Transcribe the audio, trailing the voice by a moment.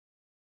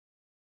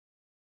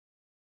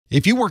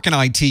If you work in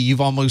IT,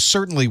 you've almost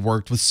certainly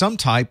worked with some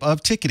type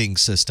of ticketing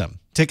system.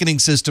 Ticketing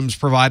systems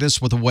provide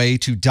us with a way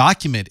to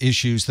document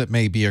issues that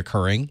may be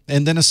occurring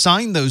and then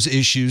assign those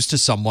issues to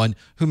someone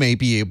who may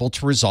be able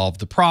to resolve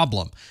the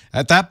problem.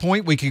 At that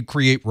point, we can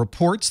create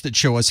reports that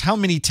show us how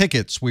many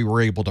tickets we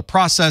were able to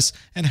process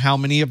and how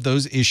many of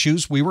those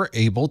issues we were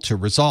able to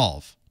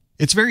resolve.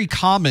 It's very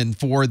common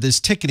for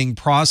this ticketing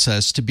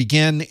process to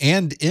begin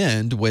and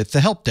end with the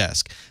help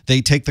desk.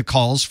 They take the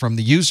calls from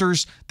the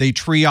users, they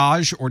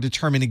triage or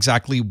determine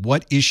exactly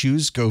what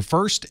issues go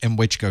first and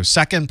which go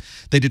second.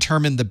 They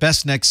determine the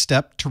best next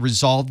step to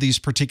resolve these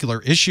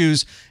particular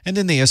issues, and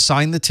then they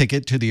assign the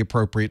ticket to the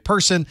appropriate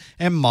person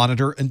and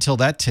monitor until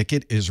that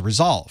ticket is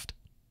resolved.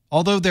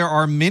 Although there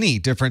are many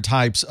different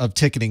types of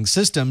ticketing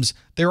systems,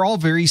 they're all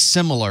very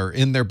similar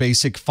in their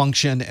basic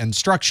function and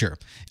structure.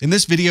 In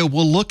this video,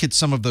 we'll look at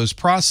some of those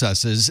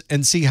processes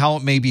and see how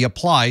it may be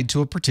applied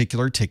to a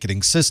particular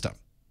ticketing system.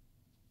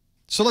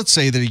 So let's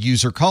say that a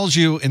user calls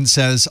you and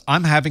says,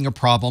 I'm having a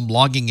problem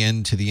logging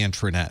into the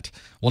intranet.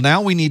 Well,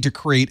 now we need to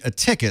create a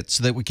ticket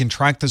so that we can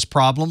track this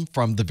problem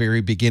from the very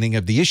beginning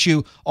of the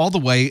issue all the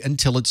way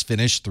until it's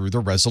finished through the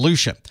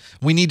resolution.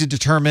 We need to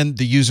determine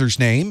the user's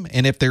name,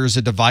 and if there is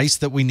a device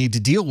that we need to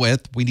deal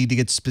with, we need to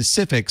get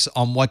specifics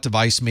on what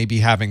device may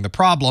be having the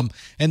problem,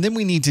 and then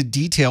we need to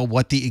detail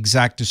what the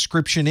exact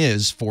description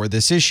is for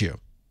this issue.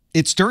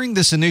 It's during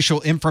this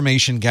initial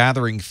information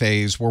gathering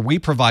phase where we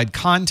provide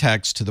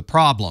context to the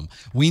problem.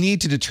 We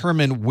need to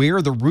determine where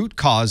the root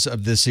cause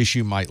of this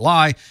issue might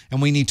lie,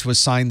 and we need to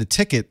assign the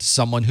ticket to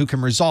someone who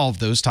can resolve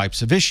those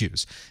types of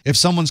issues. If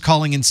someone's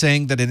calling and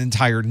saying that an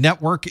entire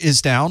network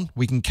is down,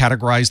 we can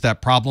categorize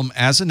that problem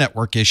as a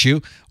network issue.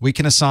 We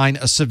can assign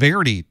a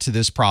severity to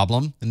this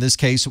problem. In this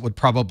case, it would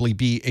probably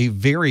be a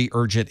very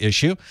urgent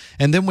issue.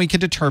 And then we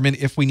can determine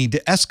if we need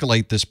to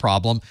escalate this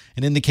problem.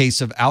 And in the case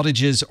of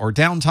outages or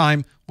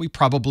downtime, we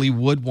probably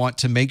would want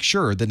to make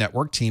sure the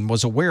network team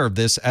was aware of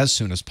this as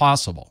soon as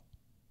possible.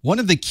 One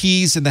of the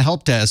keys in the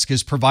help desk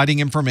is providing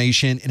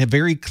information in a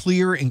very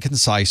clear and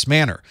concise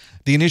manner.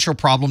 The initial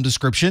problem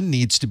description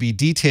needs to be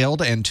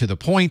detailed and to the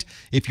point.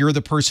 If you're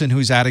the person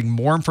who's adding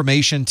more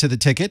information to the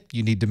ticket,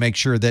 you need to make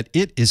sure that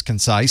it is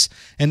concise.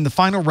 And the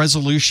final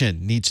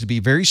resolution needs to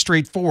be very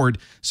straightforward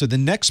so the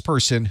next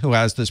person who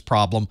has this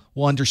problem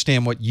will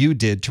understand what you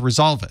did to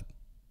resolve it.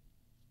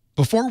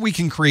 Before we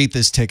can create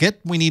this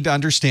ticket, we need to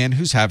understand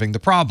who's having the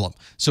problem.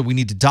 So we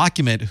need to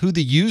document who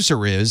the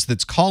user is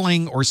that's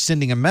calling or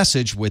sending a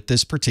message with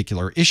this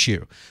particular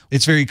issue.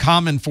 It's very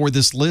common for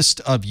this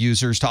list of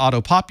users to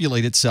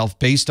auto-populate itself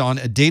based on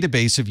a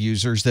database of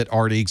users that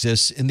already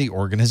exists in the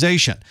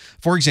organization.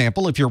 For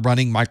example, if you're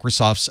running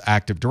Microsoft's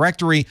Active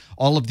Directory,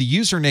 all of the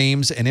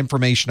usernames and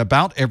information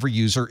about every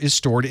user is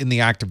stored in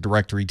the Active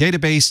Directory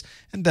database,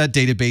 and that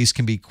database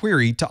can be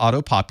queried to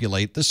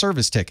auto-populate the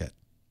service ticket.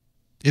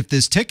 If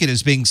this ticket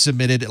is being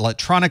submitted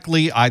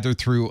electronically, either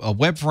through a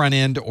web front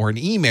end or an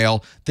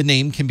email, the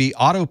name can be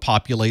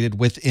auto-populated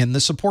within the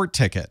support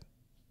ticket.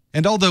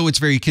 And although it's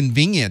very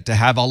convenient to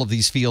have all of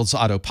these fields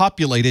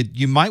auto-populated,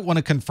 you might want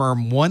to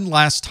confirm one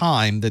last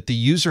time that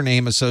the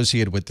username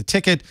associated with the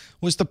ticket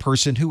was the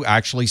person who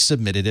actually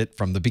submitted it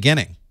from the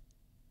beginning.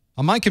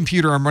 On my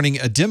computer, I'm running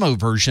a demo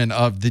version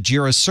of the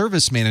Jira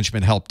Service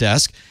Management Help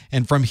Desk,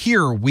 and from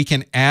here, we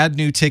can add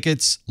new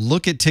tickets,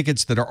 look at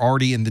tickets that are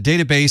already in the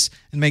database,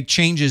 and make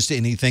changes to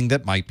anything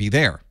that might be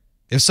there.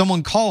 If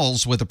someone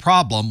calls with a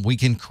problem, we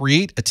can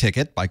create a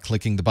ticket by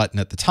clicking the button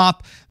at the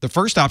top. The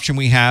first option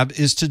we have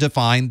is to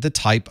define the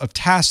type of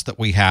task that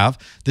we have.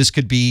 This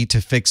could be to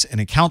fix an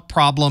account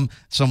problem.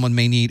 Someone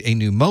may need a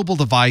new mobile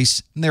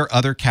device, and there are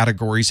other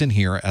categories in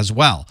here as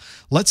well.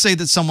 Let's say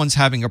that someone's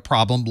having a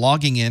problem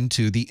logging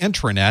into the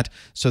intranet,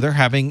 so they're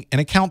having an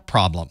account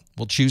problem.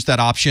 We'll choose that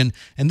option,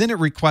 and then it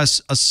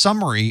requests a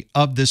summary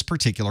of this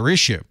particular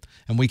issue.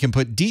 And we can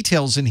put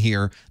details in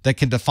here that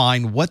can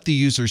define what the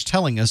user's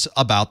telling us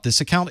about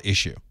this account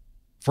issue.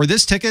 For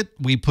this ticket,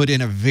 we put in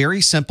a very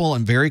simple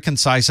and very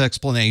concise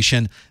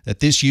explanation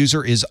that this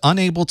user is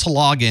unable to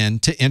log in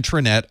to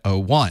Intranet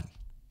 01.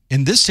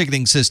 In this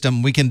ticketing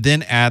system, we can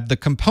then add the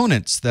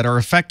components that are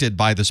affected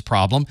by this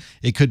problem.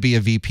 It could be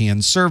a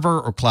VPN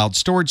server or cloud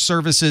storage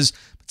services.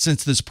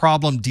 Since this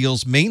problem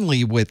deals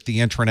mainly with the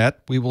intranet,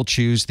 we will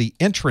choose the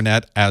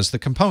intranet as the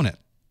component.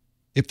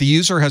 If the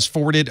user has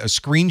forwarded a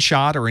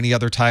screenshot or any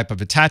other type of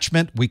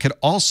attachment, we could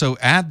also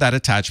add that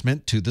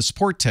attachment to the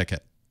support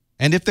ticket.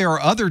 And if there are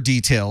other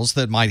details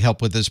that might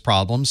help with this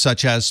problem,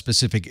 such as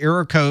specific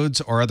error codes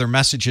or other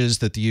messages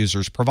that the user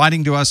is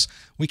providing to us,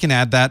 we can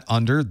add that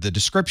under the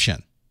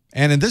description.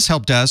 And in this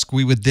help desk,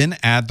 we would then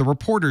add the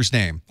reporter's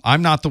name.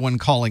 I'm not the one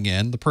calling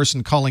in. The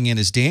person calling in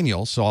is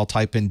Daniel, so I'll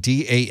type in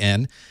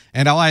DAN,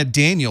 and I'll add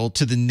Daniel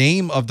to the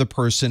name of the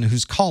person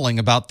who's calling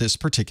about this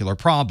particular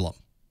problem.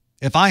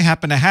 If I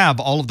happen to have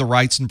all of the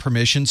rights and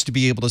permissions to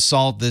be able to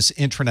solve this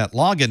intranet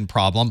login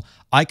problem,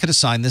 I could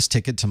assign this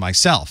ticket to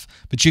myself.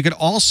 But you could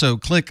also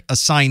click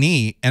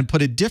Assignee and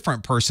put a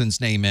different person's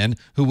name in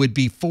who would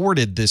be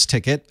forwarded this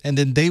ticket, and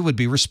then they would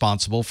be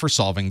responsible for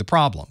solving the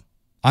problem.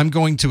 I'm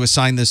going to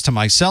assign this to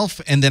myself,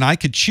 and then I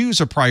could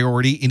choose a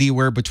priority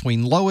anywhere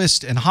between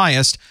lowest and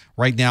highest.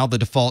 Right now, the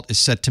default is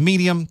set to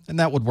medium, and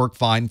that would work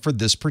fine for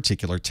this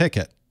particular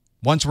ticket.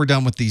 Once we're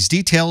done with these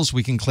details,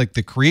 we can click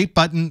the Create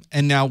button,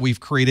 and now we've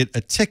created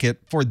a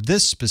ticket for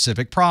this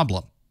specific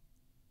problem.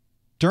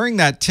 During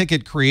that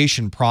ticket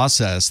creation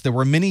process, there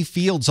were many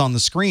fields on the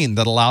screen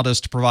that allowed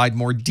us to provide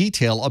more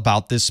detail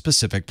about this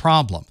specific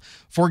problem.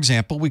 For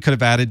example, we could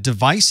have added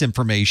device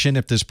information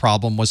if this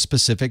problem was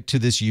specific to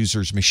this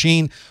user's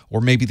machine,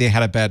 or maybe they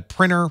had a bad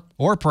printer,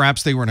 or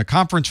perhaps they were in a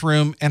conference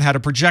room and had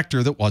a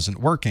projector that wasn't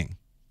working.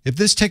 If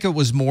this ticket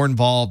was more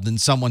involved than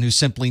someone who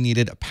simply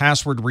needed a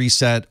password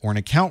reset or an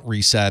account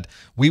reset,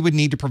 we would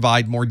need to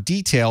provide more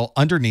detail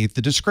underneath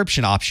the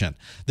description option.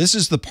 This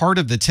is the part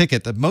of the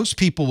ticket that most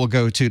people will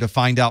go to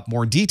find out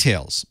more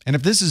details. And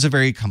if this is a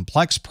very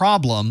complex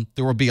problem,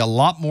 there will be a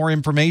lot more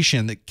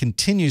information that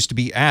continues to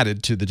be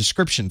added to the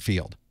description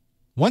field.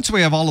 Once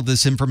we have all of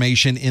this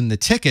information in the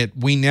ticket,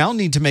 we now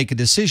need to make a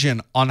decision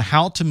on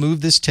how to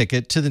move this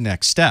ticket to the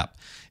next step.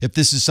 If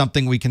this is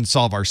something we can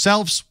solve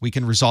ourselves, we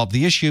can resolve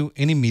the issue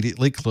and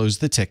immediately close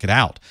the ticket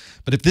out.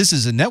 But if this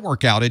is a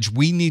network outage,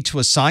 we need to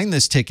assign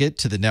this ticket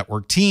to the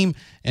network team,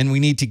 and we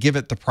need to give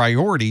it the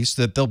priority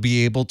so that they'll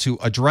be able to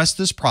address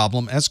this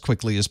problem as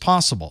quickly as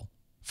possible.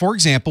 For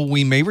example,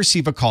 we may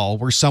receive a call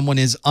where someone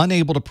is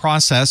unable to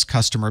process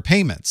customer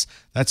payments.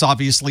 That's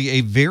obviously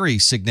a very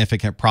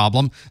significant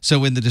problem,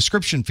 so in the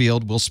description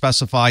field, we'll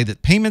specify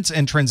that Payments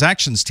and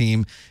Transactions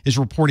team is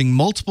reporting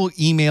multiple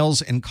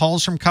emails and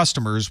calls from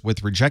customers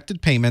with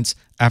rejected payments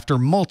after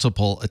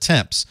multiple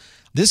attempts.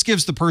 This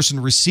gives the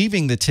person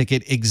receiving the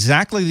ticket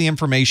exactly the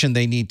information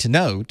they need to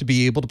know to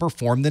be able to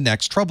perform the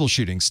next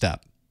troubleshooting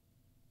step.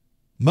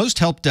 Most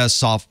help desk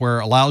software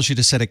allows you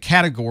to set a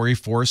category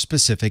for a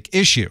specific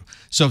issue.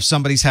 So if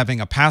somebody's having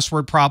a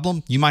password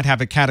problem, you might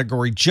have a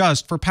category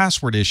just for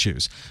password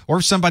issues. Or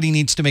if somebody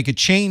needs to make a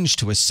change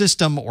to a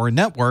system or a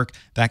network,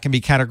 that can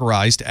be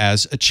categorized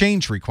as a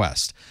change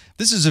request.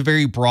 This is a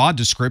very broad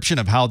description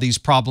of how these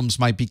problems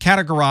might be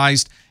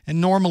categorized, and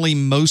normally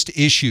most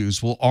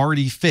issues will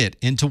already fit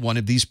into one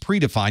of these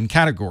predefined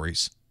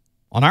categories.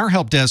 On our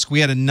help desk, we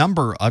had a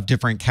number of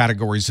different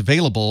categories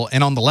available,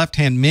 and on the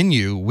left-hand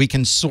menu, we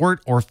can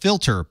sort or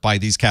filter by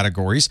these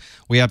categories.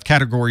 We have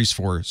categories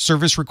for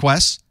service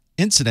requests,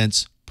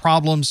 incidents,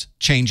 problems,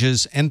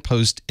 changes, and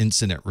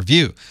post-incident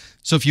review.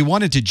 So if you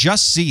wanted to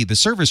just see the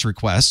service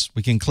requests,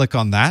 we can click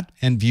on that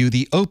and view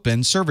the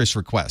open service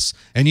requests.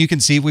 And you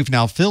can see we've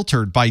now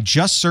filtered by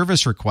just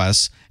service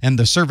requests, and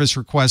the service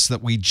request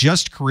that we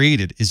just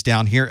created is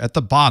down here at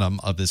the bottom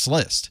of this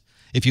list.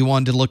 If you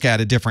wanted to look at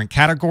a different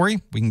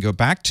category, we can go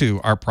back to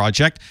our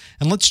project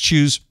and let's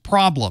choose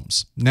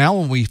problems. Now,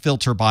 when we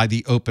filter by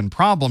the open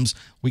problems,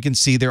 we can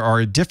see there are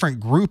a different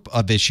group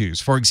of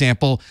issues. For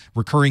example,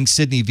 recurring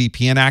Sydney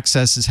VPN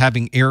access is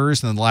having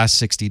errors in the last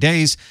 60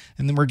 days,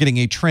 and then we're getting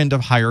a trend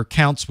of higher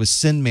counts with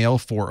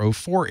SendMail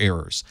 404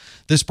 errors.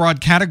 This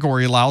broad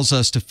category allows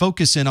us to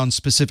focus in on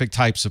specific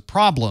types of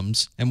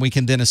problems, and we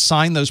can then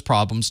assign those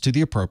problems to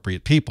the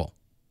appropriate people.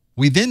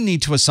 We then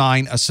need to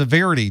assign a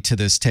severity to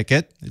this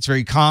ticket. It's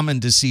very common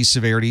to see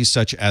severities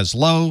such as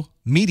low,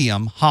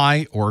 medium,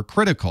 high, or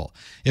critical.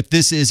 If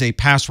this is a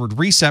password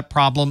reset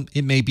problem,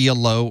 it may be a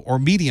low or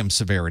medium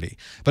severity.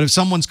 But if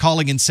someone's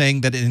calling and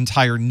saying that an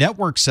entire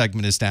network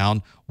segment is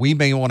down, we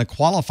may want to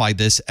qualify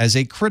this as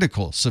a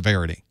critical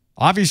severity.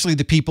 Obviously,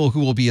 the people who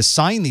will be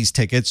assigned these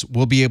tickets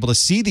will be able to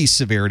see these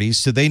severities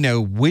so they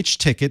know which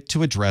ticket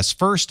to address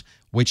first,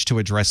 which to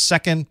address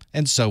second,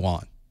 and so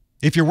on.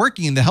 If you're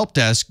working in the help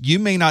desk, you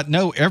may not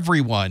know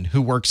everyone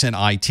who works in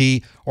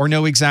IT or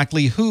know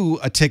exactly who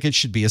a ticket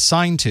should be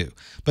assigned to,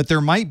 but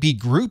there might be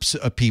groups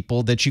of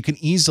people that you can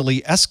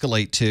easily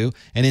escalate to,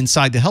 and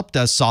inside the help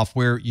desk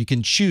software, you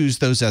can choose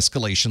those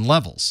escalation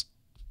levels.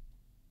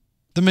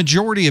 The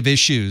majority of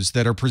issues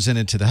that are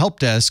presented to the help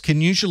desk can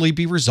usually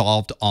be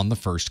resolved on the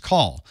first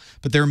call,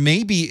 but there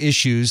may be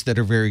issues that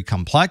are very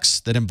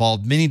complex, that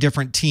involve many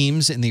different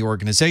teams in the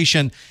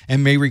organization,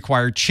 and may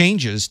require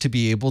changes to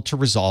be able to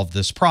resolve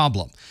this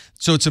problem.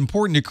 So it's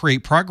important to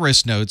create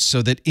progress notes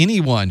so that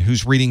anyone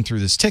who's reading through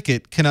this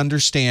ticket can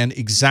understand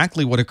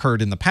exactly what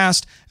occurred in the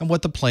past and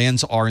what the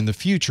plans are in the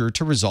future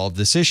to resolve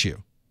this issue.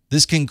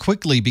 This can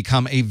quickly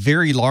become a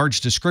very large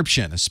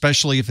description,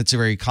 especially if it's a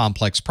very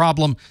complex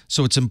problem,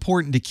 so it's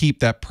important to keep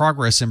that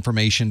progress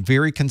information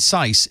very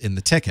concise in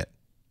the ticket.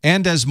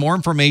 And as more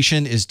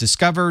information is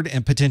discovered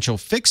and potential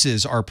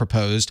fixes are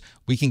proposed,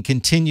 we can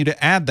continue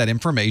to add that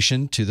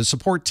information to the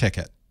support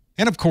ticket.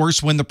 And of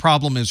course, when the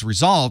problem is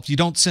resolved, you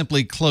don't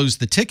simply close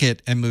the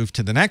ticket and move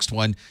to the next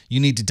one. You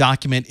need to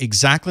document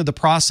exactly the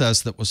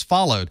process that was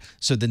followed,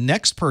 so the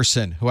next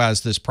person who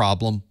has this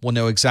problem will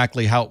know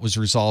exactly how it was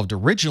resolved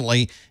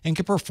originally and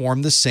can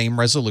perform the same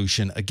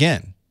resolution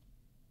again.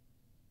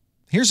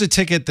 Here's a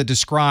ticket that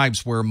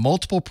describes where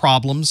multiple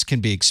problems can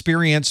be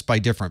experienced by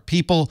different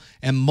people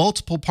and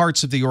multiple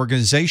parts of the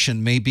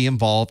organization may be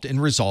involved in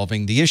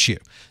resolving the issue.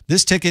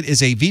 This ticket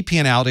is a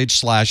VPN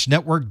outage /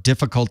 network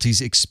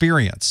difficulties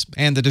experience,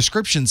 and the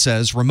description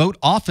says remote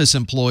office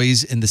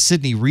employees in the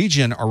Sydney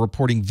region are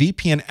reporting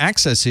VPN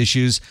access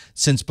issues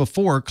since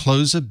before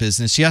close of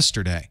business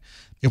yesterday.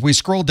 If we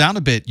scroll down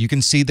a bit, you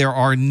can see there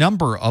are a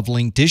number of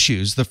linked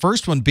issues, the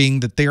first one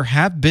being that there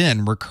have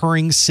been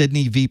recurring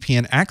Sydney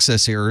VPN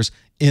access errors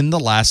in the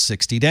last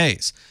 60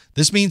 days.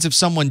 This means if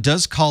someone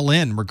does call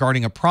in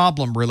regarding a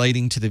problem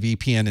relating to the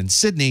VPN in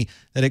Sydney,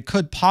 that it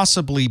could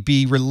possibly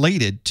be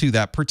related to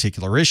that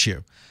particular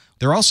issue.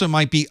 There also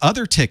might be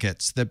other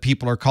tickets that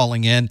people are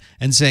calling in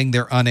and saying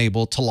they're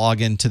unable to log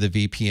into the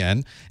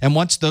VPN. And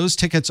once those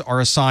tickets are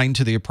assigned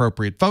to the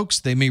appropriate folks,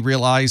 they may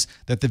realize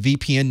that the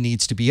VPN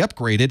needs to be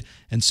upgraded.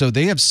 And so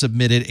they have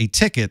submitted a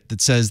ticket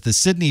that says the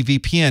Sydney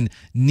VPN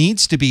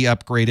needs to be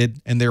upgraded,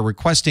 and they're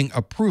requesting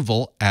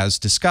approval as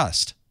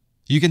discussed.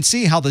 You can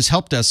see how this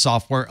help desk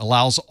software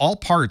allows all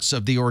parts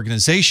of the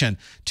organization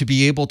to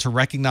be able to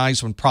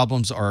recognize when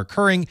problems are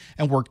occurring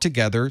and work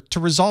together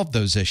to resolve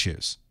those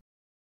issues.